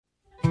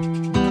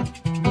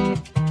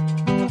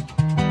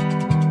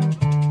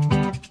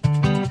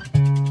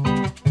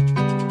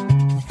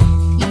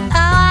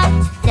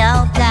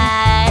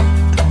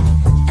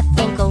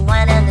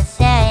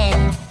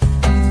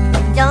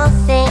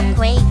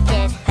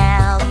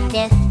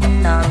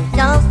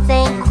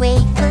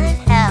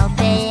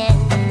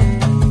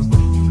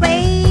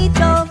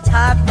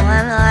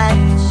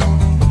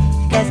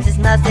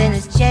Nothing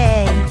has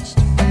changed,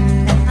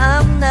 and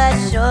I'm not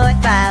sure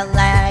if I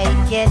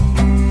like it,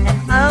 and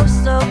I'm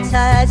so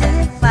tired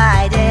of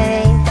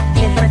fighting.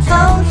 If I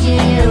told you,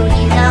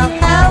 you know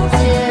how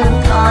to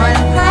call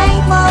and pray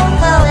won't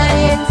go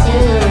into,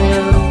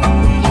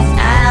 'cause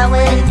I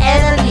would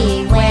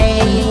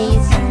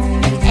anyways,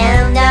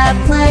 and I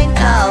point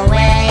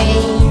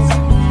always.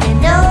 You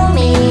know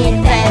me,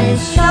 you better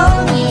show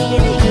me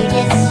that you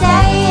can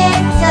say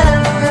it to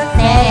the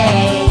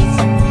face,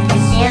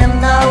 'cause you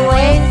know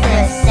it's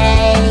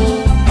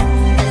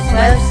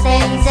worst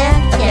things I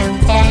can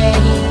take.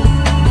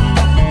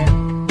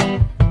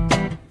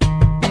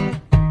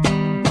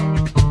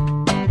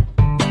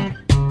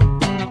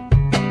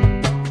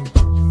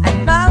 I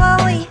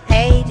probably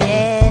hate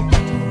it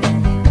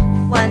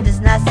when there's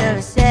nothing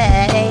to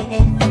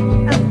say.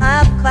 I'm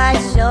not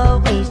quite sure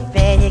we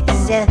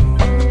fix it.